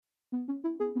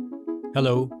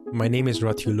Hello, my name is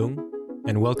Rathulung,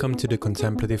 and welcome to the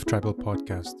Contemplative Tribal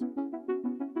Podcast.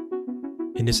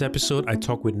 In this episode, I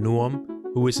talk with Nuam,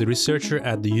 who is a researcher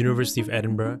at the University of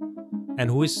Edinburgh and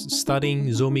who is studying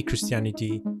Zomi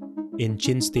Christianity in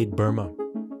Chin State, Burma.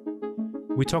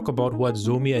 We talk about what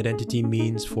Zomi identity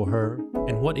means for her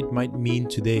and what it might mean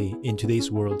today in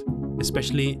today's world,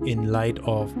 especially in light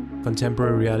of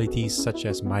contemporary realities such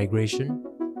as migration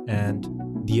and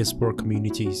diaspora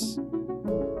communities.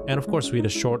 And of course, we had a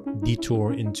short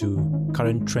detour into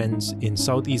current trends in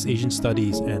Southeast Asian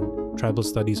studies and tribal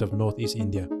studies of Northeast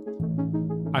India.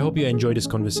 I hope you enjoyed this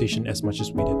conversation as much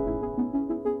as we did.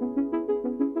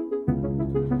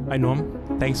 Hi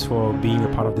Nuam, thanks for being a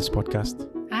part of this podcast.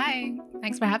 Hi,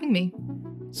 thanks for having me.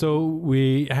 So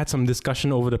we had some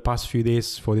discussion over the past few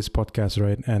days for this podcast,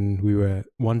 right? And we were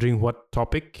wondering what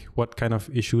kind of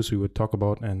issues we would talk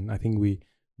about. And I think we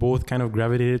both kind of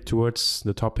gravitated towards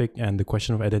the topic and the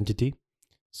question of identity.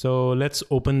 So let's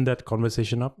open that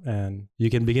conversation up and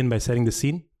you can begin by setting the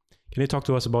scene. Can you talk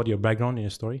to us about your background and your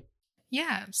story?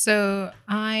 Yeah, so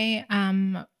I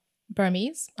am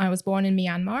Burmese. I was born in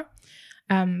Myanmar,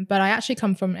 but I actually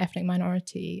come from an ethnic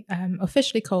minority,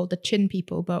 officially called the Chin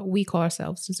people, but we call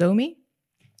ourselves Zomi,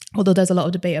 although there's a lot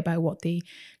of debate about what the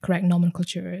correct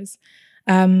nomenclature is.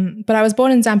 But I was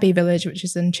born in Zampi village, which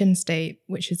is in Chin State,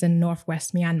 which is in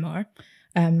northwest Myanmar,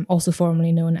 also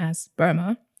formerly known as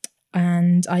Burma.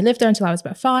 And I lived there until I was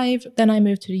about 5. Then I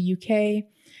moved to the UK,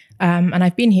 and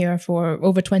I've been here for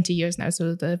over 20 years now,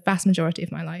 so the vast majority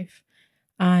of my life.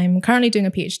 I'm currently doing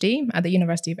a PhD at the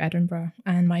University of Edinburgh,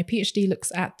 and my PhD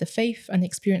looks at the faith and the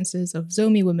experiences of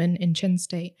Zomi women in Chin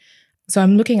State. So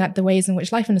I'm looking at the ways in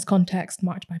which life in this context,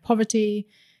 marked by poverty,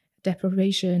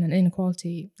 deprivation and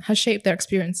inequality, has shaped their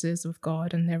experiences with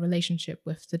God and their relationship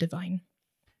with the divine.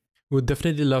 We'd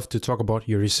definitely love to talk about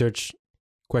your research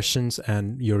questions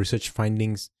and your research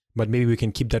findings, but maybe we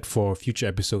can keep that for future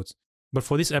episodes. But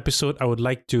for this episode, I would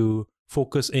like to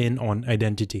focus in on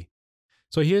identity.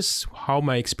 So here's how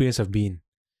my experience have been.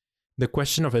 The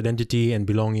question of identity and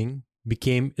belonging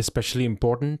became especially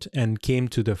important and came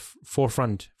to the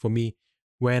forefront for me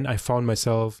when I found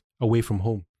myself away from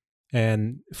home.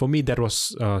 And for me, that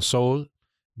was Seoul,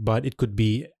 but it could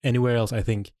be anywhere else, I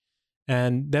think.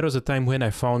 And that was a time when I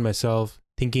found myself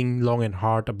thinking long and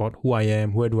hard about who I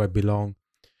am, where do I belong,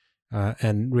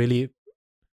 and really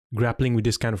grappling with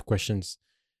this kind of questions.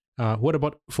 What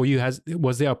about for you?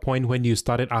 Was there a point when you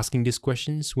started asking these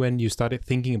questions, when you started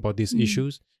thinking about these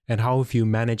issues, and how have you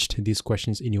managed these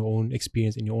questions in your own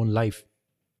experience, in your own life?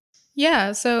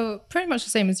 Yeah, so pretty much the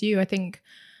same as you. I think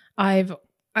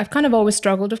I've kind of always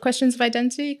struggled with questions of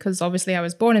identity because obviously I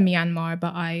was born in Myanmar,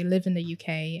 but I live in the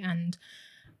UK. And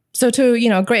so to,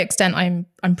 a great extent,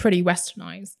 I'm pretty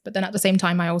westernized. But then at the same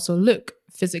time, I also look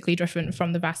physically different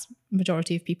from the vast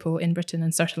majority of people in Britain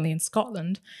and certainly in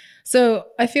Scotland. So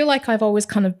I feel like I've always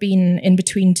kind of been in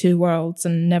between two worlds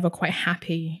and never quite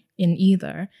happy in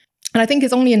either. And I think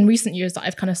it's only in recent years that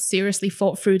I've kind of seriously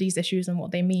thought through these issues and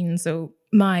what they mean. So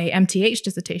my MTH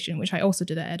dissertation, which I also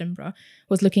did at Edinburgh,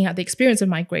 was looking at the experience of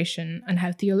migration and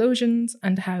how theologians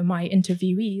and how my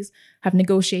interviewees have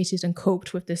negotiated and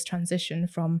coped with this transition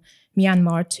from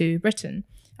Myanmar to Britain.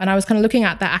 And I was kind of looking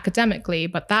at that academically,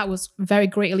 but that was very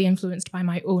greatly influenced by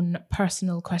my own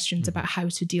personal questions about how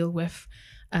to deal with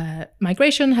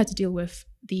migration, how to deal with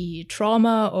the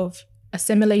trauma of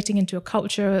assimilating into a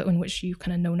culture in which you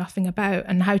kind of know nothing about,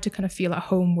 and how to kind of feel at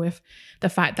home with the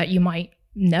fact that you might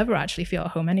never actually feel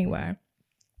at home anywhere.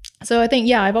 So I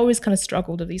think, I've always kind of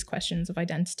struggled with these questions of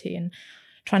identity and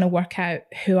trying to work out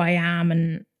who I am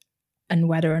and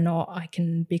whether or not I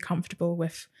can be comfortable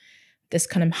with this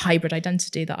kind of hybrid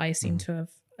identity that I seem to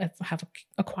have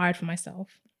acquired for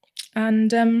myself.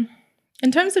 And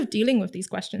in terms of dealing with these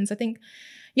questions, I think,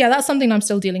 that's something I'm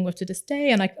still dealing with to this day.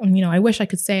 And I wish I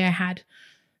could say I had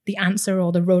the answer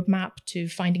or the roadmap to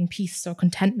finding peace or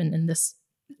contentment in this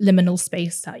liminal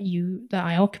space that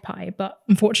I occupy, but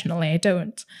unfortunately I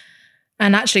don't.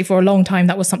 And actually for a long time,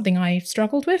 that was something I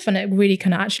struggled with, and it really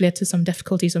kind of actually led to some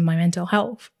difficulties with my mental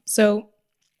health. So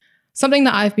something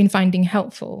that I've been finding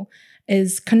helpful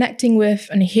is connecting with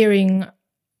and hearing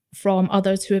from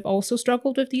others who have also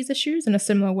struggled with these issues in a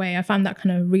similar way. I found that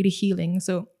kind of really healing.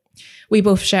 So we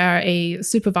both share a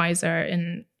supervisor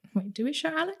do we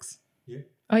share Alex? Yeah.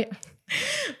 Oh, yeah.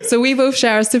 So we both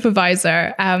share a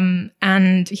supervisor,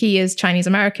 and he is Chinese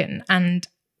American. And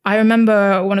I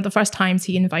remember one of the first times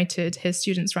he invited his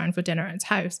students around for dinner at his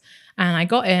house. And I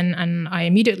got in and I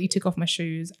immediately took off my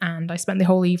shoes, and I spent the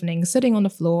whole evening sitting on the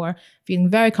floor, feeling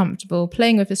very comfortable,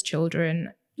 playing with his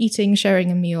children, eating,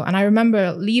 sharing a meal. And I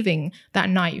remember leaving that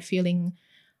night feeling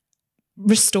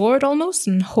restored almost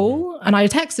and whole. And I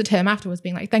texted him afterwards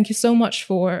being like, thank you so much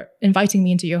for inviting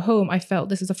me into your home. I felt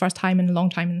this is the first time in a long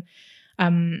time,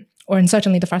 and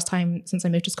certainly the first time since I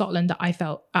moved to Scotland that I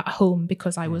felt at home,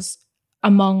 because I was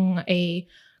among a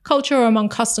culture or among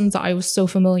customs that I was so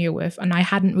familiar with. And I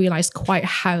hadn't realized quite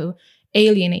how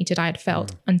alienated I had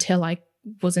felt until I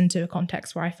was into a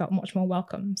context where I felt much more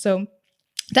welcome. So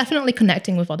definitely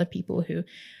connecting with other people who,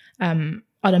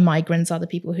 other migrants, other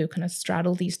people who kind of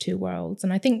straddle these two worlds.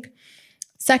 And I think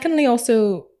secondly,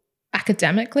 also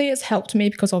academically, it's helped me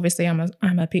because obviously I'm a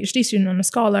PhD student, I'm a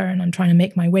scholar, and I'm trying to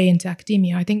make my way into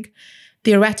academia. I think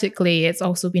theoretically, it's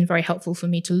also been very helpful for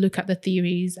me to look at the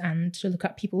theories and to look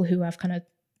at people who have kind of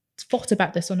thought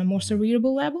about this on a more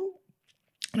cerebral level.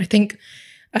 I think,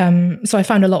 so I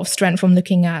found a lot of strength from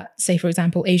looking at, say, for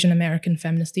example, Asian American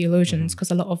feminist theologians, because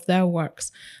a lot of their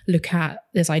works look at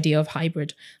this idea of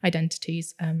hybrid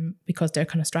identities, because they're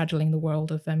kind of straddling the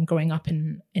world of growing up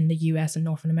in the US and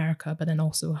Northern America, but then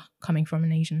also coming from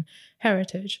an Asian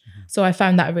heritage. So I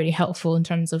found that really helpful in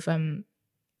terms of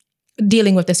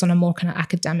dealing with this on a more kind of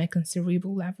academic and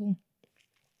cerebral level.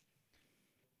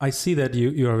 I see that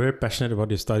you are very passionate about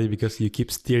your study because you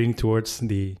keep steering towards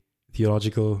the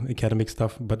theological academic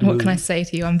stuff. But what can I say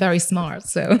to you? I'm very smart,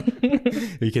 so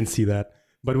you can see that.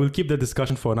 But we'll keep the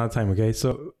discussion for another time, okay?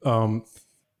 So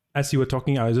as you were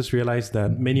talking, I just realized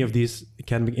that many of these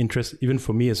academic interests, even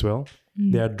for me as well,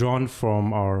 they are drawn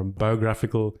from our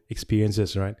biographical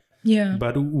experiences, right? Yeah.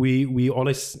 But we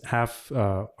always have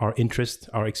our interest,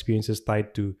 our experiences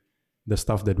tied to the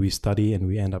stuff that we study, and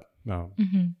we end up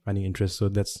finding interest. So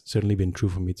that's certainly been true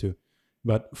for me too.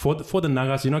 But for the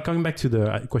Nagas, coming back to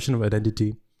the question of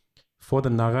identity, for the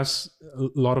Nagas, a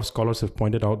lot of scholars have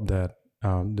pointed out that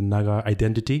the Naga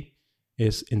identity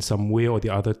is in some way or the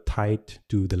other tied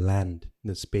to the land,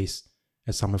 the space,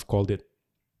 as some have called it.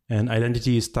 And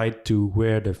identity is tied to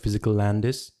where the physical land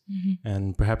is,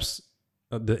 and perhaps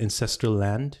the ancestral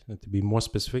land, to be more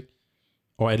specific,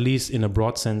 or at least in a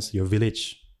broad sense, your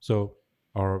village. So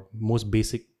our most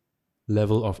basic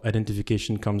level of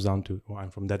identification comes down to,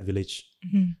 I'm from that village.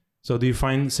 So do you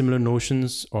find similar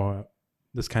notions or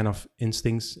this kind of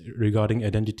instincts regarding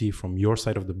identity from your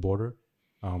side of the border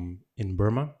in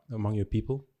Burma among your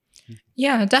people?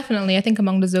 Yeah, definitely. I think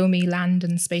among the Zomi, land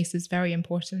and space is very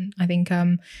important. I think,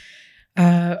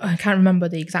 I can't remember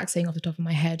the exact saying off the top of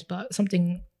my head, but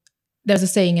there's a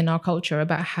saying in our culture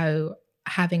about how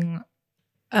having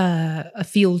a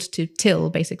field to till,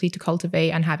 basically to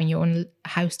cultivate, and having your own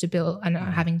house to build, and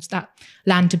having that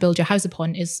land to build your house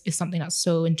upon is something that's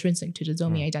so intrinsic to the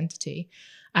Zomi identity.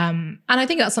 And I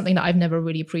think that's something that I've never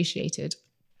really appreciated.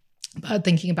 But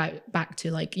thinking about back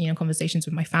to conversations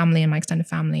with my family and my extended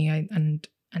family and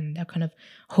their kind of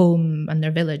home and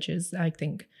their villages, I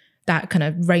think that kind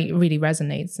of really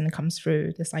resonates, and it comes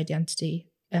through this identity,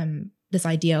 this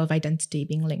idea of identity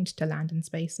being linked to land and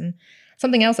space. And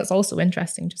something else that's also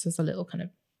interesting, just as a little kind of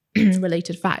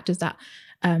related fact, is that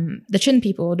the Chin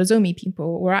people, or the Zomi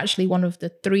people, were actually one of the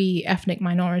 3 ethnic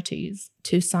minorities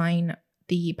to sign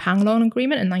the Panglong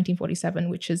Agreement in 1947,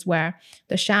 which is where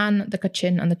the Shan, the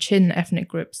Kachin, and the Chin ethnic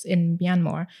groups in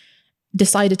Myanmar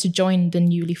decided to join the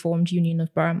newly formed Union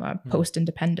of Burma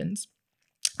post-independence.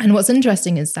 And what's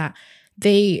interesting is that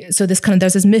there's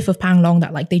this myth of Panglong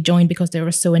that they joined because they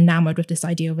were so enamored with this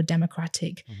idea of a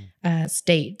democratic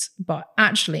state. But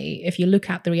actually, if you look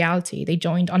at the reality, they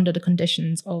joined under the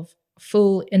conditions of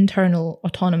full internal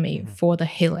autonomy for the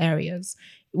hill areas,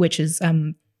 which is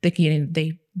there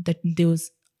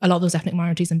was a lot of those ethnic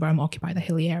minorities in Burma occupy the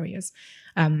hilly areas.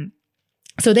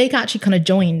 So they actually kind of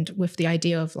joined with the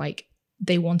idea of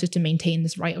they wanted to maintain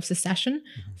this right of secession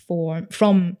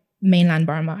from mainland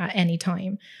Burma at any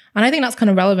time. And I think that's kind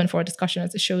of relevant for our discussion,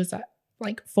 as it shows that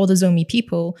for the Zomi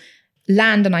people,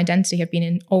 land and identity have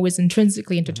been always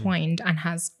intrinsically intertwined and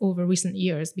has over recent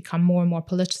years become more and more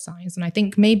politicized. And I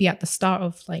think maybe at the start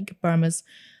of Burma's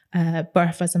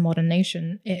birth as a modern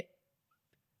nation,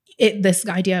 this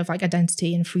idea of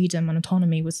identity and freedom and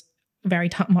autonomy was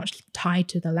very much tied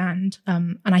to the land.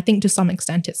 And I think to some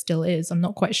extent it still is. I'm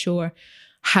not quite sure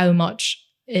how much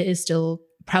it is still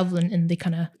prevalent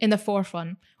in the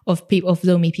forefront of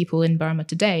Zomi people in Burma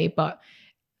today. But,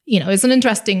 it's an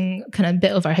interesting kind of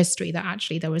bit of our history that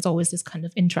actually there was always this kind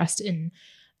of interest in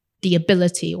the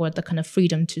ability or the kind of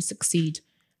freedom to succeed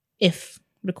if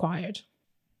required.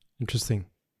 Interesting.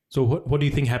 So what do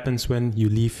you think happens when you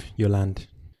leave your land?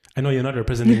 I know you're not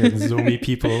representing the Zomi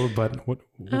people, but what?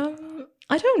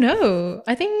 I don't know.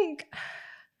 I think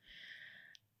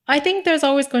there's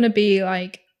always going to be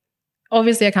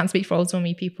obviously I can't speak for all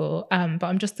Zomi people, but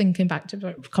I'm just thinking back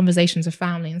to conversations with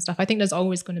family and stuff. I think there's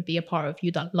always going to be a part of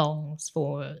you that longs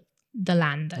for the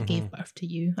land that gave birth to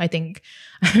you. I think,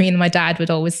 I mean, my dad would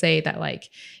always say that, like,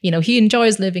 you know, he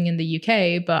enjoys living in the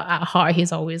UK, but at heart,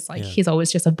 he's always like, he's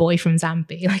always just a boy from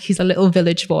Zambia. Like, he's a little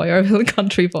village boy or a little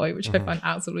country boy, which I find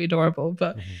absolutely adorable.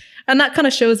 But, and that kind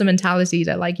of shows a mentality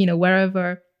that, like, you know,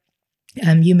 wherever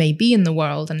you may be in the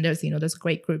world, and there's, you know, there's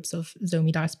great groups of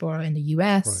Zomi diaspora in the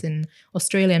US, in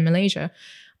Australia and Malaysia.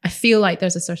 I feel like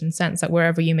there's a certain sense that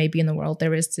wherever you may be in the world,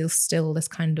 there is still this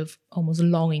kind of almost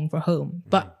longing for home.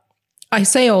 But I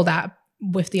say all that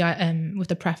with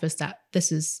the preface that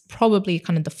this is probably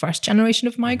kind of the first generation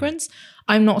of migrants.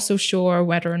 I'm not so sure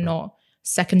whether or not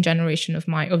second generation of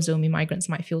Zomi migrants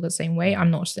might feel the same way.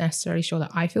 I'm not necessarily sure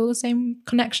that I feel the same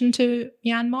connection to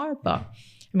Myanmar, but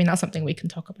I mean, that's something we can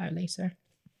talk about later.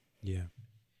 Yeah,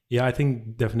 I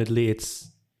think definitely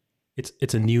it's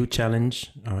a new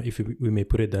challenge, if we may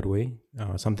put it that way.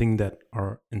 Something that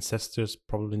our ancestors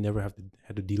probably never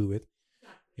had to deal with.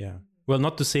 Yeah. Well,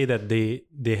 not to say that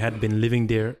they had been living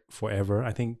there forever.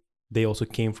 I think they also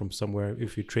came from somewhere.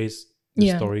 If you trace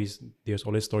the stories, there's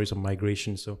always stories of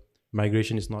migration. So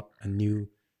migration is not a new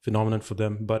phenomenon for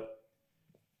them. But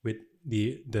with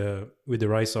the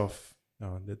rise of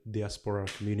the diaspora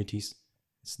communities,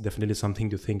 it's definitely something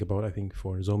to think about, I think,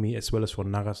 for Zomi as well as for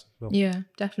Nagas as well. Yeah,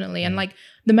 definitely. And like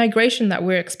the migration that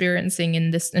we're experiencing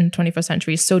in 21st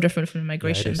century is so different from the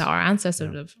migration that our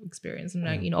ancestors have experienced. And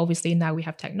like, you know, obviously now we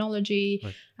have technology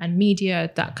and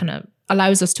media that kind of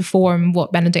allows us to form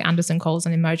what Benedict Anderson calls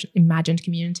an imagined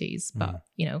communities, but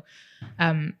you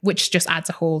know, which just adds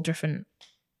a whole different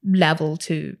level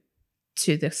to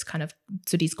this kind of,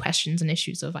 to these questions and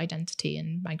issues of identity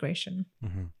and migration.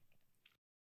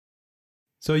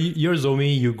 So you're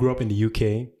Zomi, you grew up in the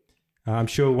UK. I'm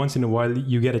sure once in a while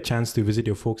you get a chance to visit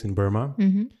your folks in Burma.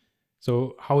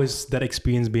 So how has that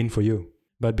experience been for you?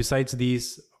 But besides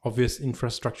these obvious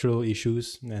infrastructural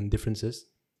issues and differences,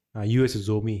 you as a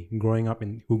Zomi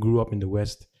who grew up in the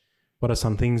West, what are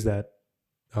some things that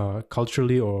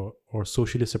culturally or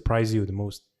socially surprise you the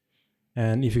most?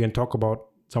 And if you can talk about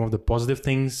some of the positive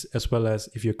things, as well as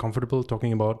if you're comfortable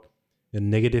talking about the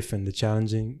negative and the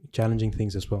challenging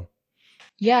things as well.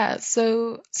 Yeah,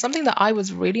 so something that I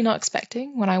was really not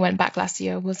expecting when I went back last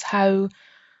year was how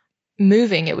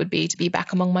moving it would be to be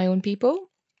back among my own people.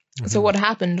 So what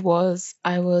happened was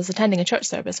I was attending a church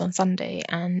service on Sunday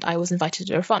and I was invited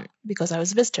to a front because I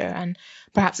was a visitor, and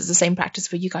perhaps it's the same practice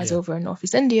for you guys over in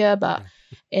Northeast India, but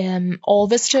all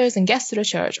visitors and guests to the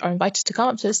church are invited to come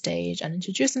up to the stage and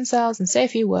introduce themselves and say a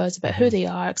few words about who they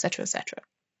are, etc., etc.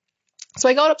 So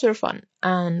I got up to the front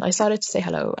and I started to say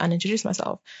hello and introduce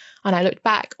myself. And I looked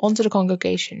back onto the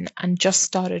congregation and just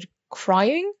started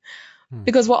crying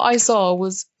because what I saw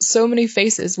was so many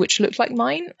faces which looked like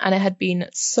mine. And it had been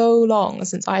so long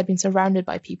since I had been surrounded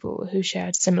by people who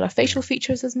shared similar facial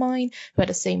features as mine, who had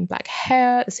the same black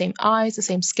hair, the same eyes, the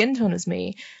same skin tone as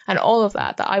me, and all of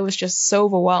that I was just so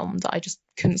overwhelmed that I just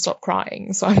couldn't stop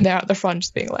crying. So I'm there at the front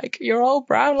just being like, you're all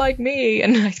brown like me.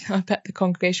 And I bet the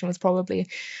congregation was probably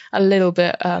a little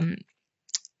bit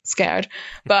scared.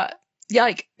 But yeah,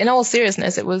 like in all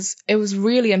seriousness, it was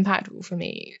really impactful for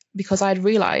me because I'd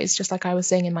realized, just like I was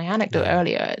saying in my anecdote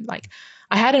earlier, like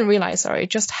I hadn't realized,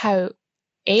 just how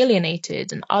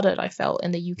alienated and othered I felt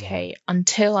in the UK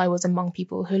until I was among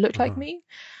people who looked like me.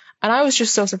 And I was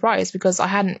just so surprised because I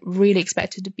hadn't really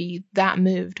expected to be that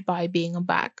moved by being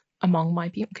back among my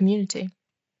community.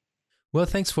 Well,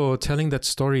 thanks for telling that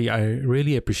story. I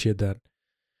really appreciate that.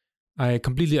 I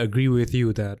completely agree with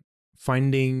you that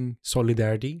finding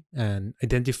solidarity and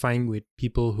identifying with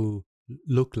people who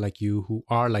look like you, who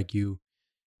are like you,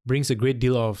 brings a great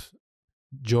deal of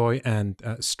joy and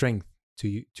strength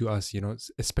to us, you know,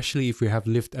 especially if we have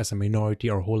lived as a minority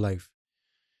our whole life.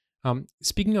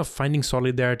 Speaking of finding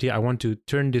solidarity, I want to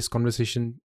turn this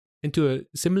conversation into a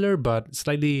similar but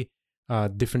slightly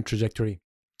different trajectory.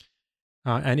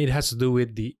 And it has to do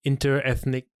with the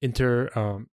inter-ethnic,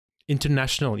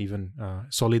 international even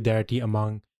solidarity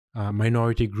among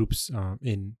minority groups,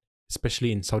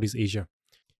 especially in Southeast Asia.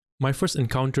 My first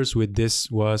encounters with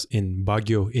this was in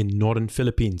Baguio in northern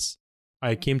Philippines.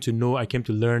 I came to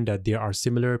learn that there are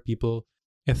similar people,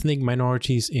 ethnic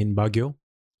minorities in Baguio,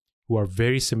 who are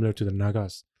very similar to the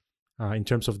Nagas in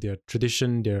terms of their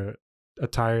tradition, their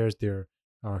attires, their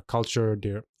culture,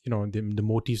 their the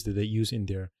motifs that they use in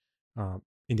their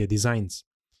designs.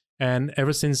 And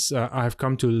ever since I've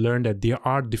come to learn that there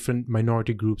are different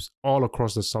minority groups all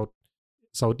across the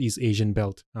Southeast Asian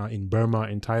belt, in Burma,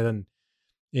 in Thailand,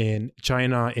 in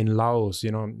China, in Laos,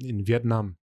 in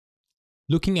Vietnam.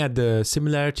 looking at the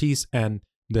similarities and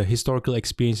the historical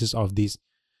experiences of these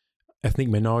ethnic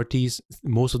minorities,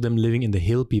 most of them living in the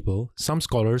hill people, some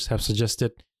scholars have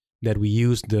suggested that we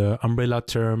use the umbrella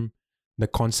term, the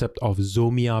concept of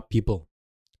Zomia people,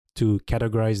 to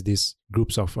categorize these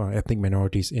groups of ethnic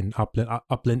minorities in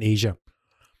upland Asia.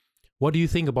 What do you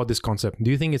think about this concept?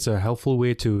 Do you think it's a helpful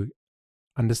way to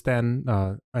understand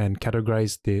and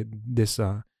categorize this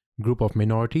group of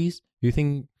minorities? Do you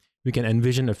think we can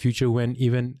envision a future when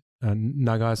even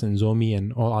Nagas and Zomi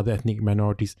and all other ethnic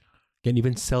minorities can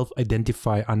even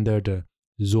self-identify under the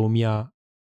Zomia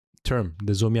term,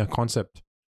 the Zomia concept?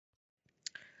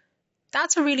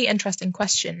 That's a really interesting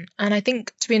question. And I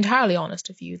think, to be entirely honest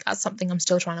with you, that's something I'm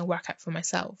still trying to work out for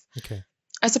myself. Okay.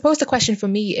 I suppose the question for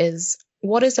me is,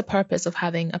 what is the purpose of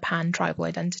having a pan-tribal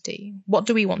identity? What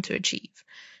do we want to achieve?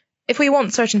 If we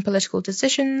want certain political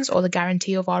decisions or the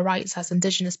guarantee of our rights as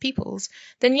Indigenous peoples,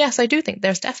 then yes, I do think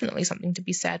there's definitely something to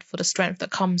be said for the strength that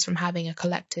comes from having a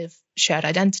collective shared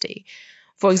identity.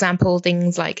 For example,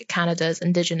 things like Canada's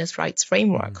Indigenous Rights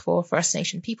Framework for First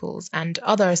Nation peoples and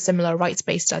other similar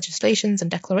rights-based legislations and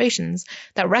declarations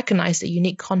that recognize the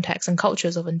unique contexts and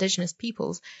cultures of Indigenous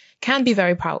peoples can be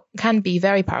very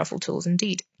powerful tools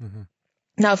indeed. Mm-hmm.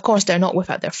 Now, of course, they're not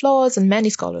without their flaws, and many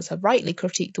scholars have rightly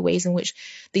critiqued the ways in which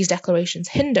these declarations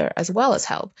hinder as well as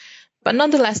help. But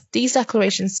nonetheless, these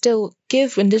declarations still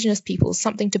give Indigenous peoples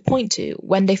something to point to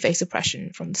when they face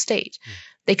oppression from the state.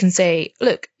 They can say,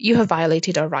 look, you have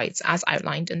violated our rights as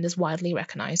outlined in this widely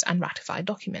recognized and ratified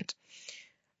document.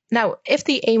 Now, if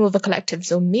the aim of a collective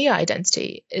Zomia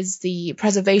identity is the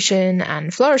preservation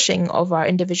and flourishing of our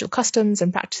individual customs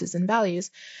and practices and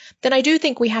values, then I do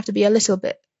think we have to be a little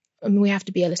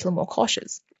more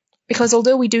cautious. Because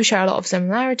although we do share a lot of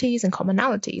similarities and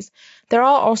commonalities, there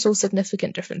are also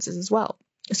significant differences as well.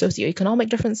 Socioeconomic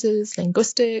differences,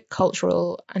 linguistic,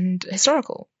 cultural, and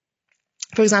historical.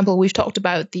 For example, we've talked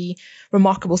about the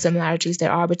remarkable similarities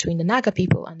there are between the Naga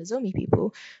people and the Zomi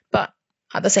people, but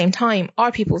at the same time,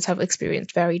 our peoples have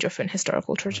experienced very different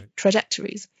historical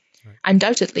trajectories. Right.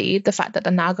 Undoubtedly, the fact that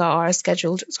the Naga are a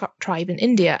scheduled tribe in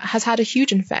India has had a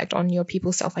huge effect on your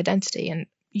people's self-identity, and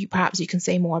perhaps you can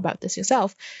say more about this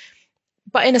yourself.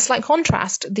 But in a slight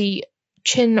contrast, the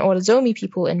Chin or the Zomi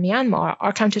people in Myanmar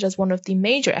are counted as one of the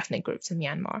major ethnic groups in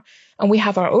Myanmar, and we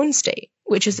have our own state,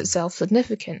 which is in itself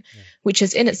significant,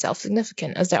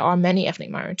 as there are many ethnic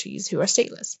minorities who are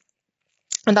stateless.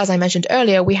 And as I mentioned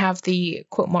earlier, we have the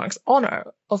quote marks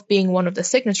honor of being one of the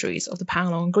signatories of the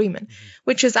Panglong Agreement,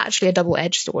 which is actually a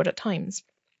double-edged sword at times.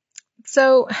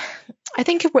 So I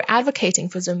think if we're advocating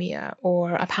for Zomia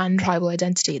or a pan-tribal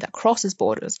identity that crosses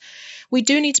borders, we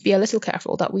do need to be a little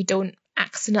careful that we don't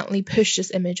accidentally push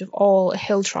this image of all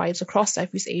hill tribes across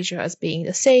Southeast Asia as being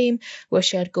the same, with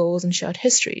shared goals and shared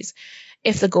histories,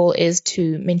 if the goal is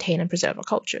to maintain and preserve our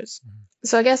cultures.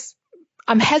 So I guess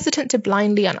I'm hesitant to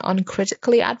blindly and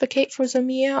uncritically advocate for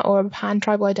Zomia or a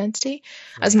pan-tribal identity,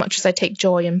 as much as I take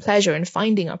joy and pleasure in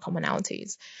finding our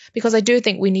commonalities, because I do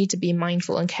think we need to be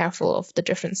mindful and careful of the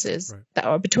differences that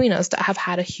are between us that have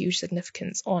had a huge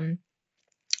significance on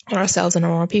ourselves and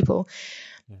on our people.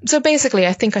 So basically,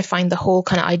 I think I find the whole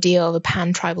kind of idea of a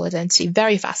pan-tribal identity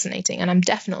very fascinating, and I'm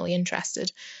definitely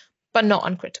interested, but not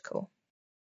uncritical.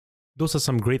 Those are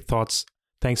some great thoughts.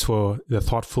 Thanks for the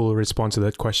thoughtful response to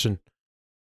that question.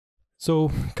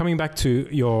 So coming back to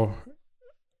your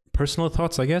personal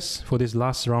thoughts, I guess, for this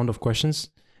last round of questions.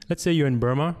 Let's say you're in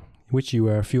Burma, which you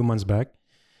were a few months back.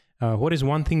 What is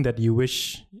one thing that you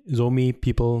wish Zomi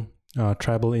people,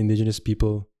 tribal indigenous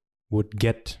people would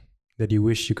get, that you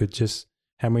wish you could just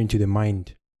hammer into their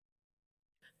mind?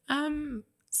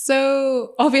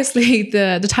 So obviously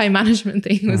the time management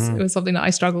thing was something that I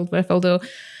struggled with, although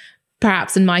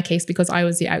perhaps in my case, because I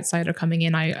was the outsider coming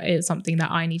in, it's something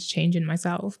that I need to change in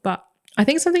myself. But I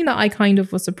think something that I kind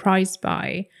of was surprised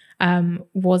by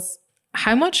was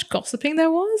how much gossiping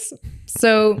there was.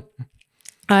 So,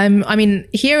 I mean,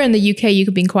 here in the UK, you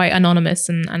could be quite anonymous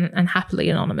and happily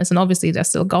anonymous. And obviously there's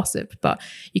still gossip, but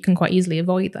you can quite easily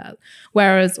avoid that.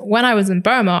 Whereas when I was in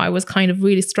Burma, I was kind of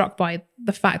really struck by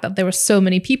the fact that there were so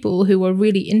many people who were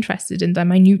really interested in the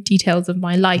minute details of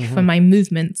my life and my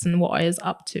movements and what I was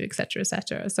up to, et cetera, et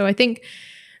cetera. So I think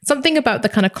something about the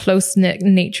kind of close-knit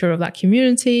nature of that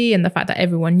community and the fact that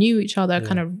everyone knew each other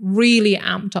kind of really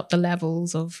amped up the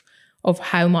levels of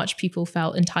how much people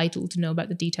felt entitled to know about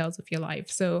the details of your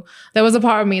life. So there was a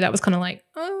part of me that was kind of like,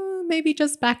 oh, maybe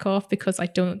just back off because I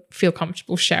don't feel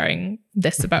comfortable sharing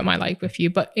this about my life with you.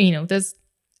 But, you know,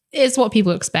 it's what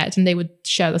people expect and they would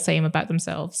share the same about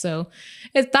themselves. So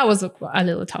that was a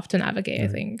little tough to navigate, I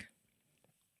think.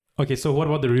 Okay, so what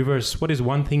about the reverse? What is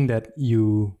one thing that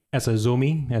you, as a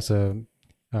Zomi, as a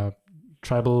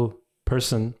tribal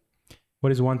person,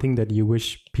 what is one thing that you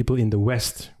wish people in the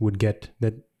West would get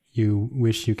that you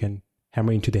wish you can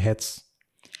hammer into their heads?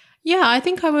 Yeah, I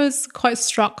think I was quite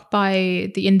struck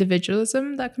by the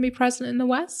individualism that can be present in the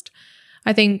West.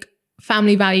 I think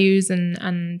family values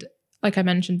and like I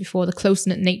mentioned before, the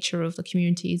close-knit nature of the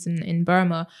communities in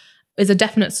Burma is a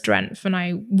definite strength. And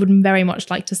I would very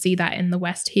much like to see that in the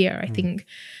West here. I think,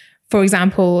 for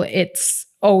example, it's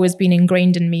always been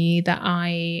ingrained in me that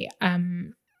I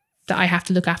have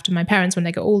to look after my parents when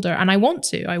they get older. And I want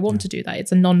to do that.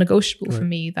 It's a non-negotiable for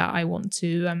me that I want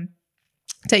to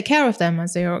take care of them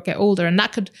as they get older. And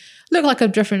that could look like a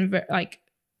different, like,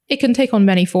 it can take on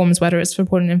many forms, whether it's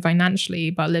supporting them financially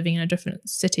by living in a different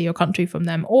city or country from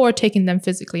them, or taking them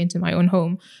physically into my own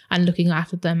home and looking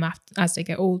after them as they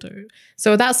get older.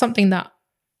 So that's something that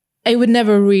I would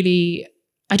never really,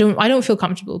 I don't feel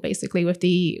comfortable basically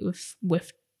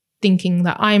with thinking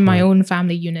that I'm my own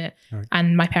family unit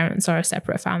and my parents are a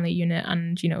separate family unit.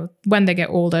 And, you know, when they get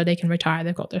older, they can retire,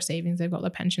 they've got their savings, they've got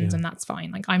their pensions, and that's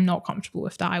fine. Like, I'm not comfortable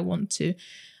with that.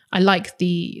 I like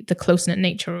the close-knit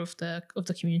nature of the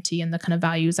community and the kind of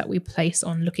values that we place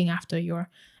on looking after your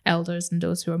elders and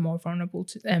those who are more vulnerable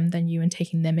to them than you, and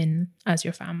taking them in as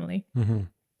your family. Mm-hmm.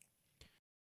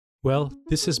 Well,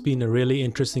 this has been a really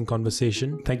interesting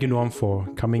conversation. Thank you, Nuam, for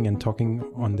coming and talking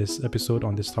on this episode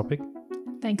on this topic.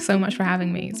 Thanks so much for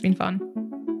having me. It's been fun.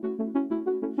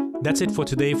 That's it for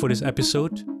today for this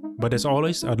episode. But as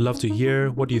always, I'd love to hear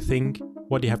what you think,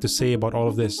 what you have to say about all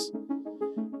of this.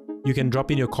 You can drop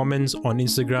in your comments on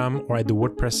Instagram or at the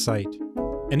WordPress site.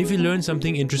 And if you learned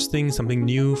something interesting, something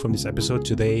new from this episode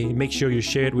today, make sure you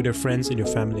share it with your friends and your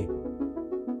family.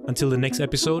 Until the next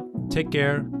episode, take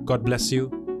care, God bless you,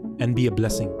 and be a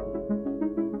blessing.